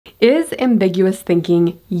Is ambiguous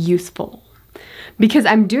thinking useful? Because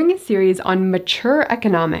I'm doing a series on mature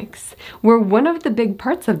economics, where one of the big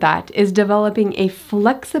parts of that is developing a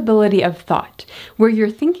flexibility of thought, where you're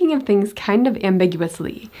thinking of things kind of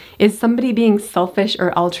ambiguously. Is somebody being selfish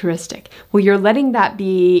or altruistic? Well, you're letting that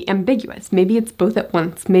be ambiguous. Maybe it's both at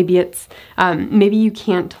once. Maybe it's maybe you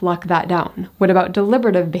can't lock that down. What about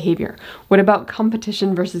deliberative behavior? What about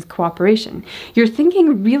competition versus cooperation? You're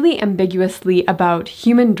thinking really ambiguously about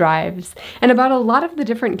human drives and about a lot of the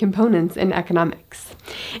different components in economics.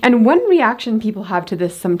 And one reaction people have to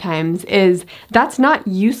this sometimes is, that's not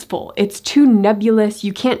useful. It's too nebulous.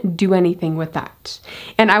 You can't do anything with that.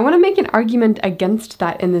 And I want to make an argument against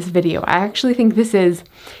that in this video. I actually think this is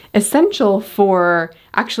essential for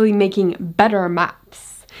actually making better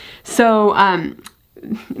maps. So,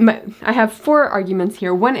 I have 4 arguments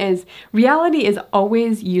here. One is reality is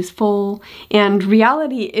always useful and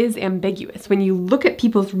reality is ambiguous. When you look at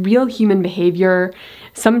people's real human behavior,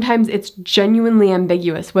 sometimes it's genuinely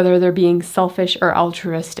ambiguous whether they're being selfish or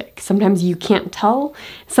altruistic. Sometimes you can't tell,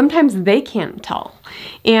 sometimes they can't tell.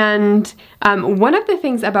 And one of the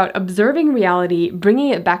things about observing reality, bringing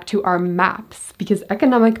it back to our maps, because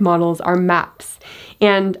economic models are maps,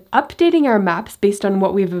 and updating our maps based on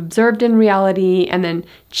what we've observed in reality and then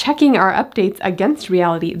checking our updates against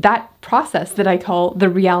reality, that process that I call the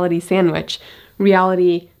reality sandwich,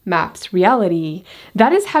 reality maps reality,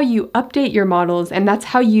 that is how you update your models, and that's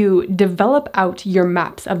how you develop out your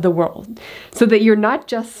maps of the world, so that you're not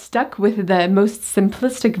just stuck with the most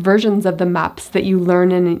simplistic versions of the maps that you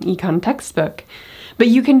learn in an econ textbook, but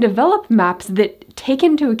you can develop maps that take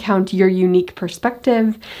into account your unique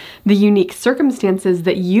perspective, the unique circumstances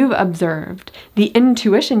that you've observed, the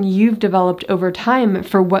intuition you've developed over time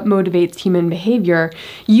for what motivates human behavior.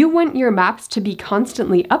 You want your maps to be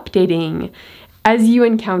constantly updating as you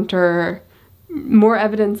encounter more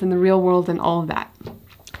evidence in the real world and all of that.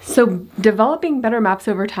 So developing better maps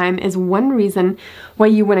over time is one reason why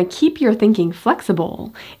you want to keep your thinking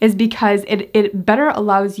flexible, is because it better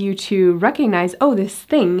allows you to recognize, oh, this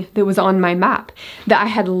thing that was on my map that I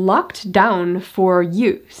had locked down for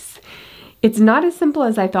use. It's not as simple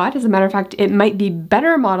as I thought. As a matter of fact, it might be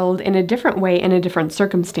better modeled in a different way in a different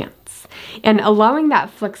circumstance. And allowing that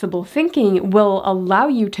flexible thinking will allow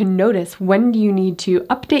you to notice when do you need to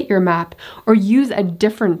update your map or use a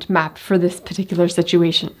different map for this particular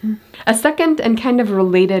situation. A second and kind of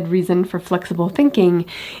related reason for flexible thinking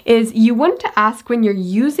is you want to ask, when you're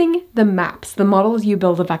using the maps, the models you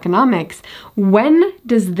build of economics, when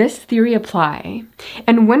does this theory apply?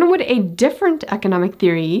 And when would a different economic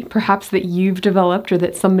theory, perhaps that you've developed or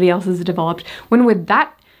that somebody else has developed, when would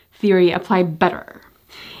that theory apply better?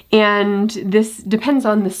 And this depends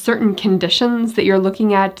on the certain conditions that you're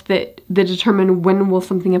looking at that determine when will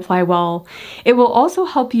something apply well. It will also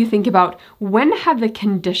help you think about when have the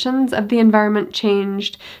conditions of the environment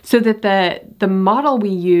changed so that the model we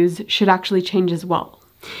use should actually change as well.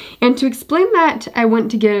 And to explain that, I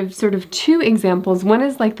want to give sort of 2 examples. One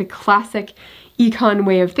is like the classic econ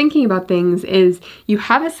way of thinking about things is you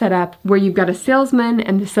have a setup where you've got a salesman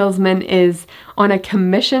and the salesman is on a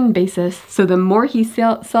commission basis. So the more he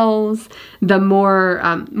sells, the more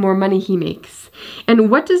money he makes. And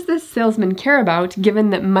what does this salesman care about, given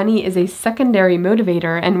that money is a secondary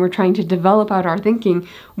motivator and we're trying to develop out our thinking?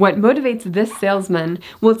 What motivates this salesman?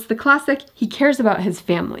 Well, it's the classic, he cares about his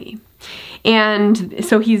family. And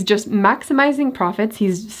so he's just maximizing profits.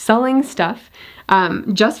 He's selling stuff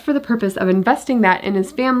just for the purpose of investing that in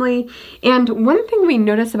his family. And one thing we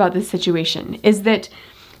notice about this situation is that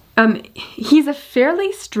he's a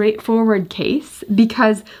fairly straightforward case,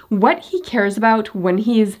 because what he cares about when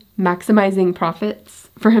he's maximizing profits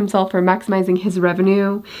for himself or maximizing his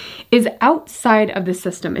revenue is outside of the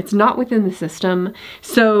system. It's not within the system.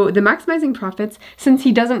 So the maximizing profits, since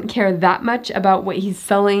he doesn't care that much about what he's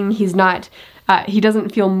selling, he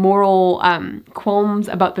doesn't feel moral qualms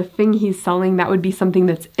about the thing he's selling. That would be something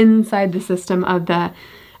that's inside the system of the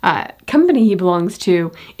company he belongs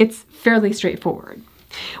to. It's fairly straightforward.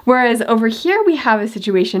 Whereas over here we have a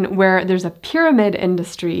situation where there's a pyramid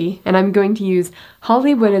industry, and I'm going to use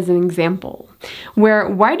Hollywood as an example, where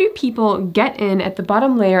why do people get in at the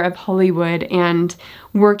bottom layer of Hollywood and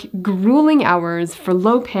work grueling hours for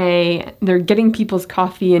low pay? They're getting people's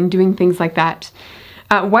coffee and doing things like that.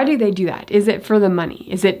 Why do they do that? Is it for the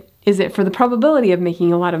money? Is it for the probability of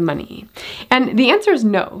making a lot of money? And the answer is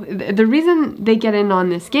no. The reason they get in on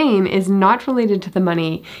this game is not related to the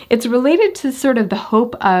money. It's related to sort of the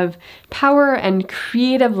hope of power and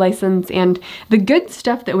creative license and the good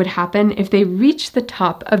stuff that would happen if they reach the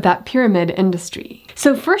top of that pyramid industry.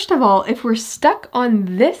 So first of all, if we're stuck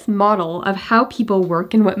on this model of how people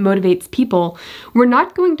work and what motivates people, we're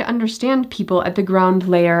not going to understand people at the ground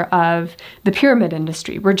layer of the pyramid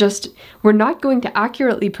industry. We're not going to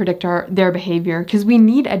accurately predict their behavior because we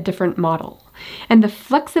need a different model. And the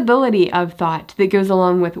flexibility of thought that goes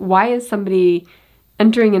along with why is somebody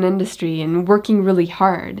entering an industry and working really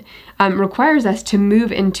hard requires us to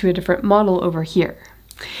move into a different model over here.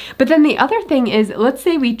 But then the other thing is, let's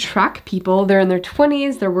say we track people, they're in their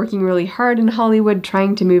 20s, they're working really hard in Hollywood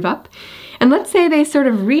trying to move up, and let's say they sort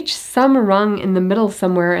of reach some rung in the middle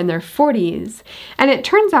somewhere in their 40s, and it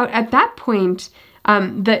turns out at that point,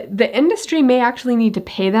 the industry may actually need to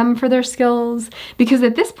pay them for their skills, because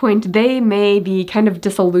at this point they may be kind of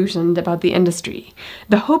disillusioned about the industry.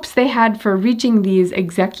 The hopes they had for reaching these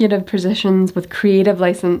executive positions with creative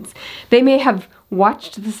license, they may have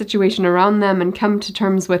watched the situation around them and come to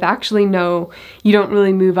terms with, actually, no, you don't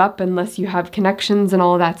really move up unless you have connections and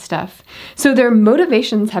all that stuff. So their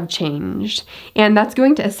motivations have changed, and that's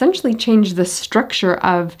going to essentially change the structure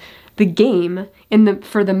of the game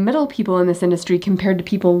for the middle people in this industry compared to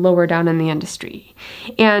people lower down in the industry.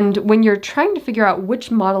 And when you're trying to figure out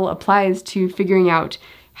which model applies to figuring out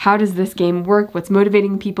how does this game work, what's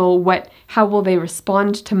motivating people, how will they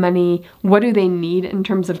respond to money, what do they need in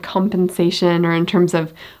terms of compensation or in terms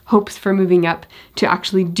of hopes for moving up to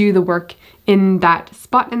actually do the work in that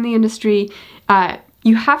spot in the industry,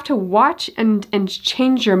 you have to watch and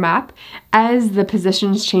change your map as the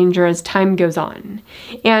positions change or as time goes on.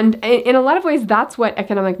 And in a lot of ways, that's what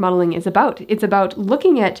economic modeling is about. It's about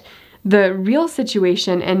looking at the real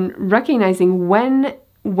situation and recognizing when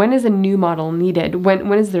is a new model needed,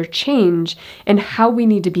 when is there change, and how we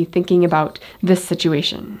need to be thinking about this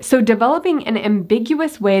situation. So developing an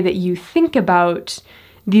ambiguous way that you think about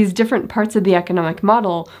these different parts of the economic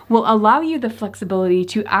model will allow you the flexibility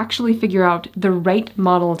to actually figure out the right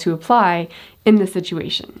model to apply in the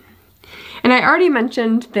situation. And I already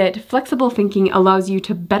mentioned that flexible thinking allows you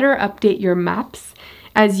to better update your maps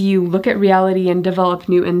as you look at reality and develop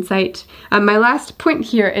new insight. My last point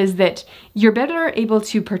here is that you're better able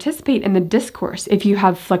to participate in the discourse if you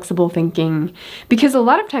have flexible thinking, because a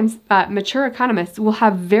lot of times mature economists will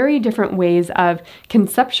have very different ways of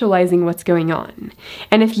conceptualizing what's going on.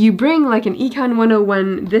 And if you bring like an Econ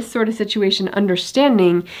 101, this sort of situation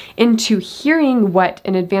understanding into hearing what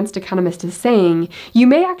an advanced economist is saying, you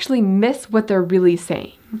may actually miss what they're really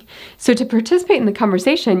saying. So to participate in the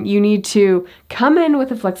conversation, you need to come in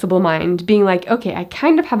with a flexible mind, being like, okay, I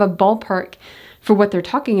kind of have a ballpark for what they're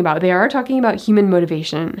talking about. They are talking about human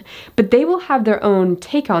motivation, but they will have their own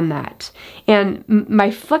take on that. And my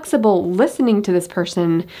flexible listening to this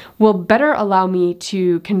person will better allow me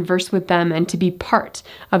to converse with them and to be part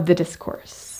of the discourse.